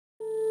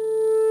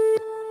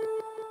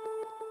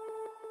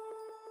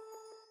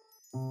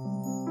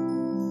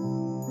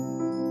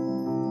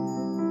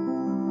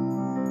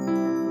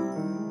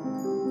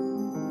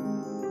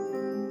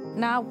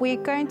Now we're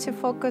going to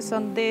focus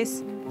on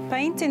this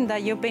painting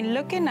that you've been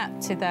looking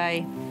at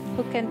today.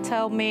 Who can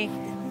tell me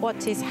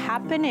what is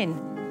happening?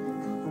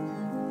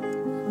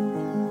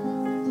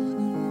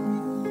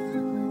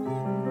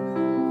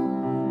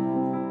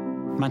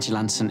 Magic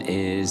Lantern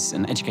is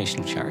an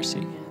educational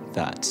charity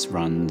that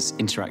runs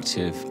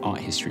interactive art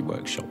history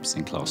workshops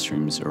in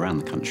classrooms around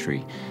the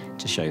country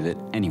to show that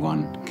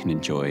anyone can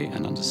enjoy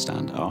and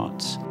understand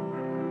art.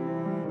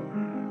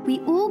 We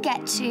all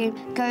get to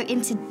go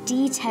into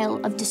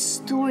detail of the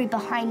story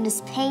behind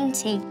this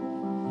painting.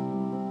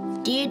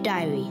 Dear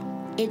Diary,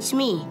 it's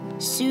me,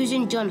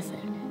 Susan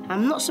Jonathan.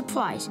 I'm not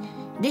surprised.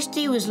 This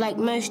day was like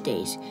most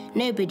days.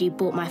 Nobody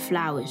bought my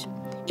flowers.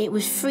 It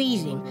was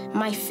freezing,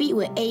 my feet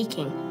were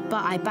aching,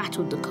 but I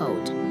battled the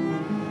cold.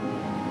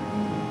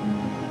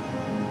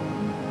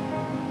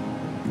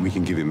 We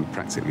can give him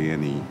practically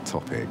any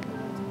topic.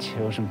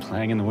 Children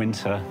playing in the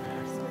winter.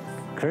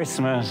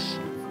 Christmas.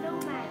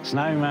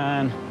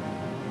 Snowman.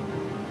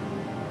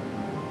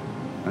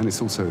 And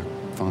it's also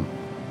fun.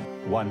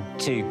 1,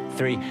 2,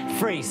 3,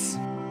 freeze!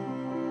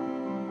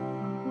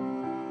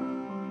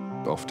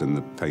 Often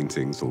the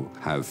paintings will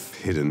have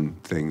hidden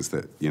things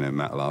that,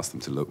 Matt will ask them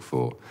to look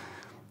for.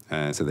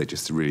 So they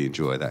just really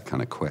enjoy that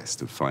kind of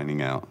quest of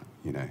finding out,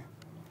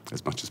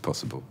 as much as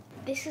possible.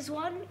 This is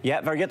one.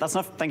 Yeah, very good. That's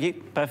enough. Thank you.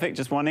 Perfect.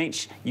 Just one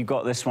each. You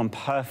got this one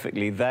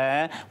perfectly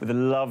there with a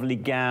lovely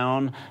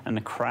gown and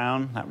a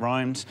crown. That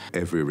rhymed.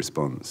 Every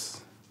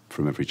response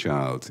from every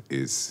child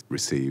is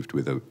received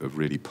with a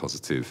really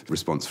positive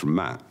response from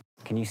Matt.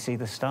 Can you see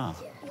the star?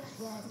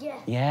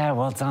 Yeah,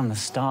 well done. The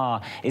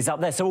star is up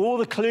there. So all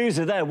the clues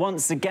are there.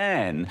 Once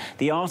again,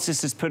 the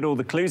artist has put all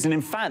the clues. And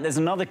in fact, there's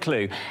another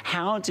clue.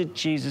 How did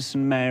Jesus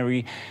and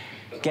Mary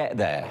get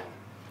there?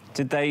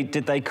 Did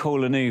they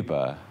call an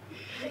Uber?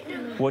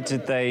 What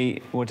did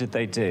they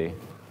do?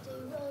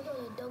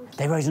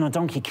 They rode on a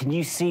donkey. Can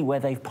you see where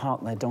they've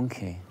parked their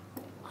donkey?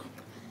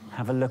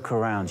 Have a look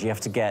around. You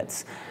have to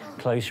get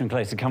closer and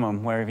closer. Come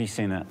on, where have you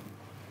seen it?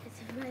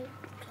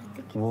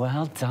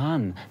 Well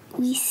done.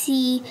 We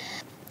see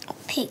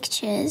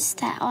pictures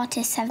that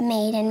artists have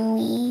made and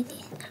we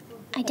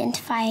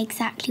identify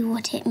exactly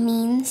what it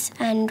means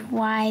and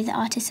why the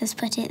artist has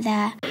put it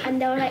there.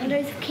 And there were like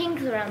loads of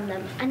kings around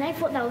them, and I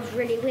thought that was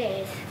really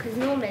weird because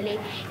normally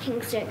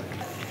kings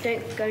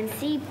don't go and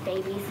see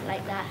babies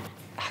like that.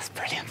 That's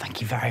brilliant.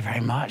 Thank you very, very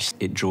much.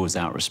 It draws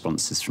out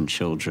responses from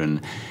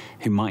children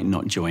who might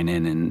not join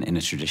in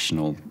a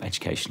traditional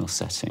educational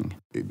setting.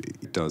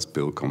 It does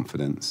build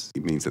confidence.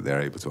 It means that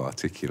they're able to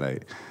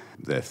articulate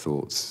their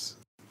thoughts,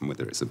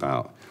 whether it's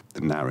about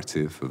the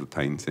narrative of the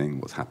painting,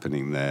 what's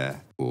happening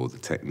there, or the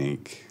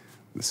technique,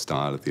 the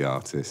style of the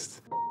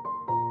artist.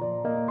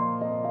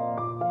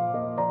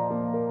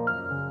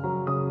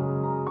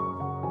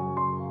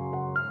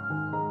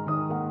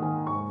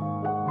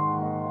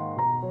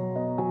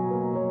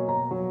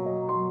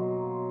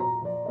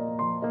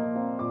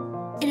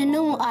 In a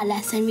normal art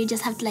lesson, we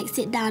just have to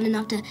sit down and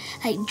have to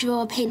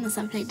draw a paint or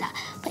something like that.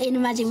 But in the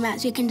Magic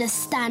Mats, we can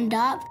just stand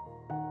up.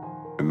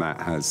 And Matt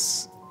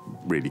has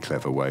really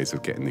clever ways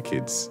of getting the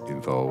kids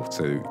involved.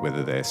 So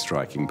whether they're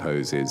striking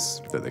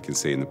poses that they can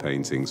see in the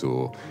paintings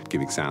or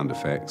giving sound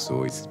effects,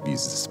 or he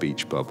uses a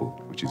speech bubble,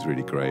 which is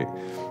really great,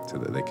 so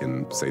that they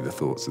can say the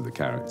thoughts of the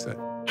character.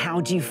 How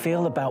do you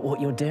feel about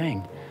what you're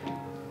doing?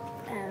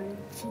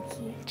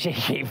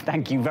 Cheeky,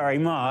 thank you very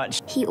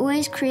much. He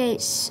always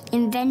creates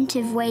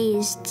inventive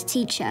ways to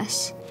teach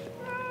us.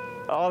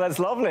 Oh, that's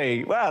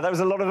lovely. Wow, that was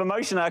a lot of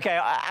emotion. OK,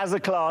 as a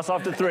class,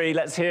 after 3,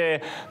 let's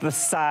hear the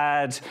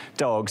sad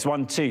dogs.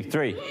 1, 2,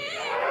 3.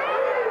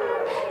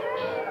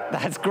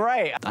 That's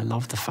great. I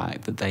love the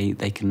fact that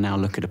they can now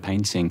look at a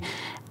painting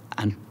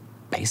and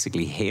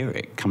basically hear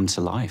it come to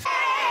life.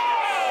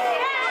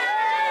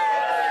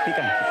 Keep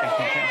going, keep going,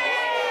 keep going.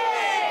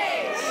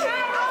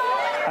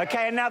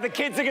 OK, and now the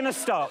kids are going to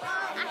stop.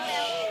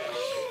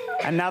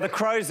 And now the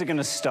crows are going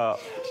to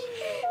stop.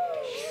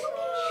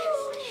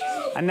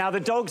 And now the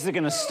dogs are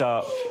going to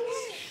stop.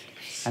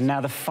 And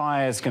now the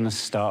fire's going to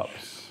stop.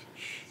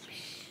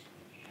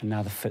 And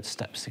now the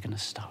footsteps are going to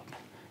stop.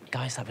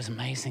 Guys, that was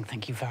amazing.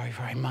 Thank you very,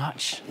 very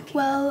much.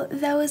 Well,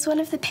 there was one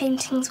of the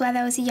paintings where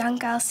there was a young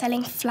girl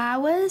selling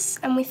flowers,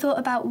 and we thought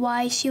about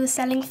why she was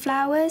selling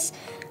flowers,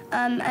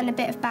 and a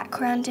bit of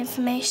background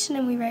information,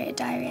 and we wrote a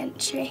diary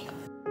entry.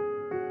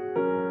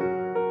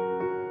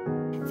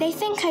 They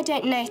think I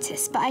don't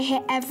notice, but I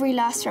hear every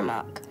last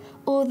remark.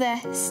 All the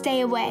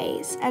stay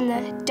aways and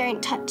the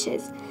don't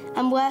touches,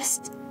 and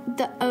worst,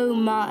 the oh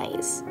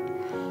my's.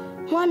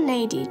 One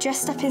lady,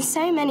 dressed up in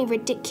so many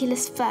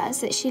ridiculous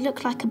furs that she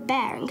looked like a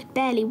bear and could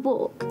barely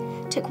walk,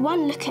 took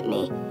one look at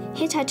me,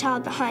 hid her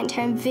child behind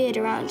her and veered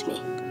around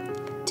me.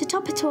 To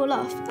top it all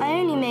off, I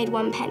only made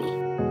 1 penny.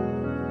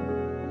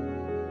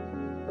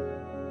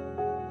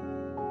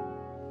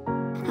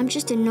 I'm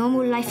just a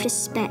normal, lifeless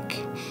speck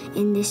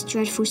in this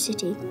dreadful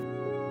city.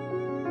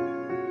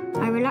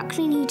 I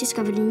reluctantly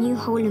discovered a new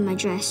hole in my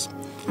dress.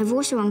 I've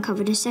also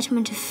uncovered a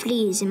settlement of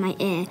fleas in my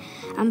ear.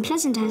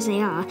 Unpleasant as they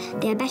are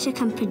better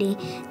company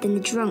than the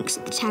drunks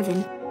at the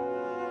tavern.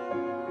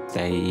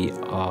 They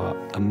are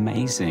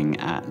amazing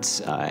at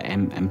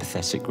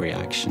empathetic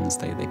reactions.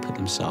 They put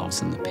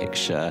themselves in the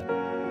picture.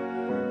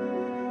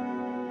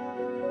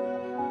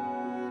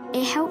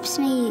 It helps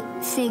me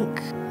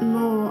think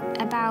more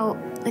about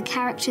the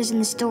characters in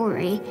the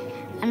story,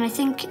 and I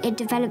think it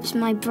develops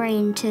my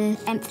brain to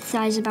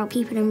empathise about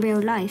people in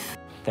real life.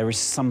 There is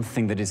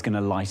something that is going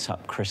to light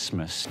up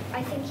Christmas.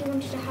 I think he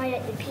wanted to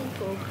highlight the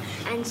people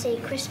and say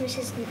Christmas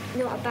is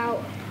not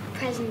about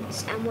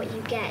presents and what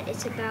you get,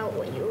 it's about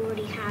what you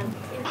already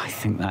have. I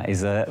think that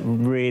is a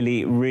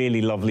really,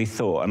 really lovely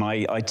thought, and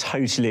I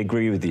totally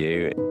agree with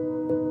you.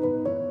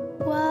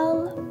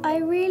 Well, I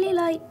really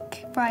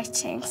like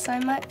writing, so I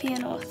might be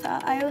an author.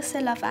 I also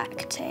love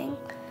acting,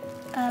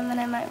 and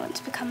I might want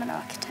to become an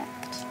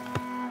architect.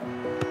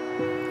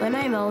 When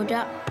I'm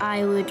older,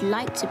 I would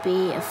like to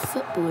be a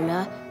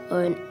footballer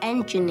or an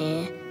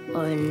engineer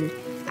or an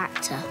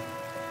actor.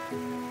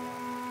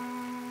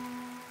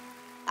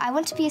 I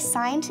want to be a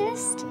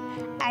scientist,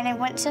 and I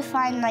want to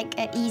find like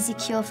an easy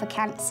cure for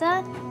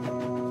cancer.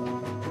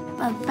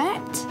 A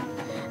vet,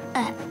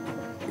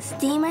 a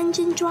steam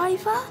engine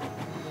driver,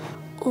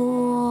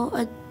 or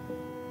a...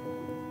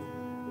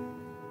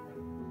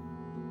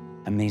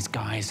 And these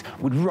guys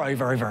would row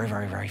very, very,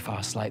 very, very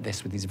fast like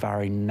this with these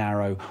very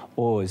narrow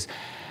oars.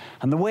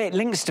 And the way it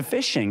links to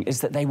fishing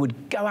is that they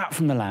would go out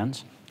from the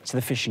land to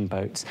the fishing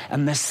boats,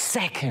 and the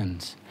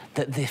second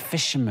that the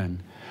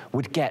fishermen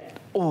would get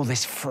all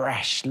this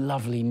fresh,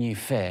 lovely new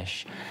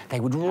fish, they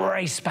would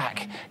race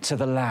back to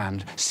the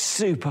land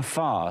super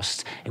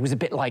fast. It was a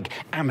bit like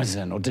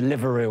Amazon or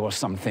Deliveroo or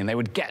something. They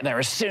would get there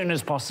as soon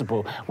as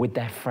possible with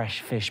their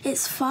fresh fish.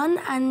 It's fun,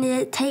 and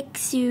it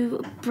takes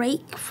you a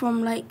break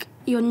from like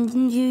your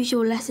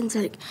usual lessons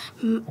like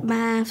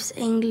maths,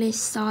 English,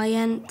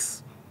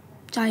 science,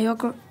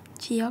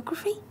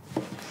 geography.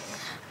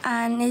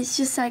 And it's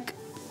just like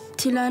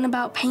to learn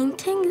about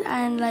painting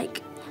and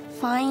like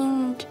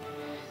find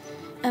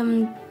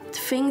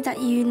things that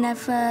you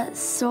never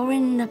saw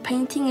in a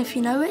painting if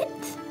you know it.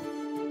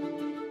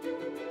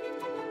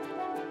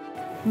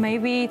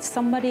 Maybe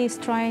somebody is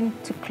trying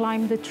to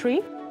climb the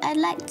tree. I'd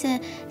like to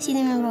see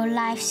them in real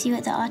life, see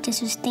what the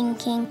artist was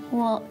thinking,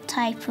 what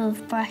type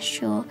of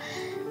brush or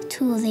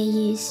tool they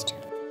used.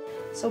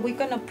 So we're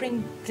going to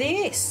bring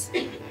this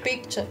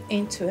picture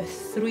into a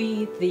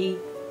 3D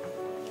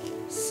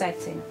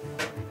setting,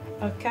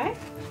 okay?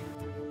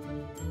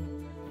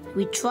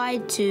 We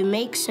tried to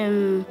make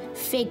some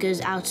figures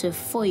out of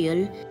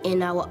foil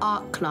in our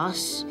art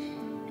class,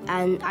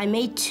 and I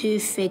made 2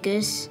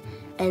 figures,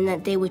 and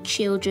that they were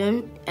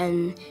children,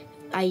 and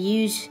I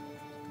used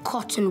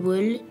cotton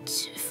wool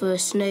for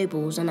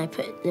snowballs, and I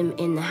put them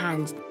in the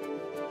hands.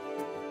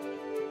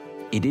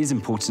 It is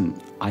important,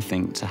 I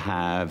think, to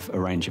have a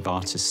range of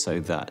artists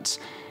so that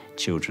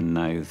children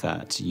know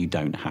that you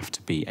don't have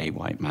to be a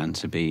white man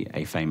to be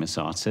a famous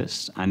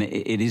artist. And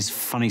it is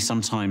funny,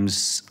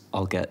 sometimes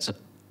I'll get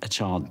a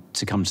child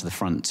to come to the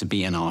front to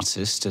be an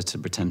artist, to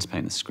pretend to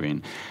paint the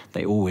screen.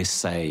 They always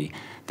say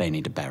they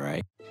need a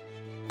beret.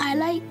 I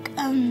like,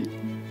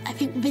 I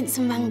think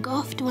Vincent van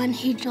Gogh, the one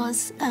who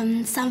draws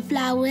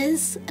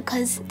sunflowers,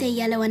 because they're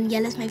yellow and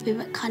yellow is my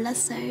favourite colour,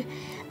 so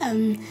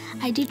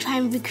I do try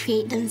and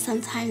recreate them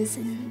sometimes,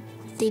 and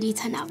they do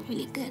turn out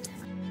really good.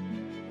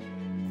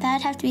 That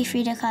would have to be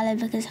Frida Kahlo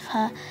because of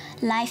her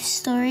life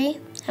story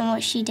and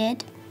what she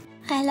did.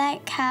 I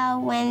like how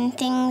when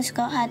things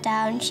got her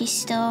down, she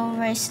still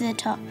rose to the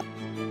top.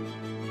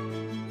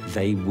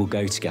 They will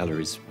go to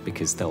galleries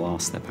because they'll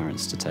ask their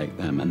parents to take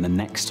them, and the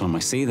next time I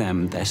see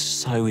them, they're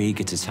so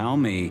eager to tell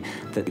me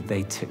that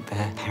they took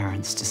their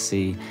parents to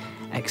see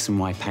X and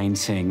Y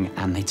painting,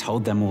 and they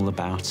told them all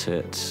about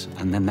it,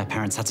 and then their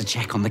parents had to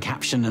check on the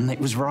caption and it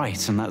was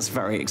right, and that's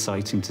very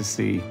exciting to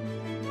see.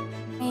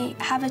 We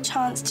have a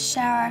chance to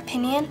share our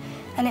opinion,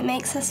 and it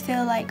makes us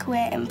feel like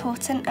we're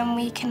important and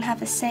we can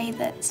have a say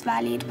that's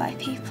valued by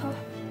people.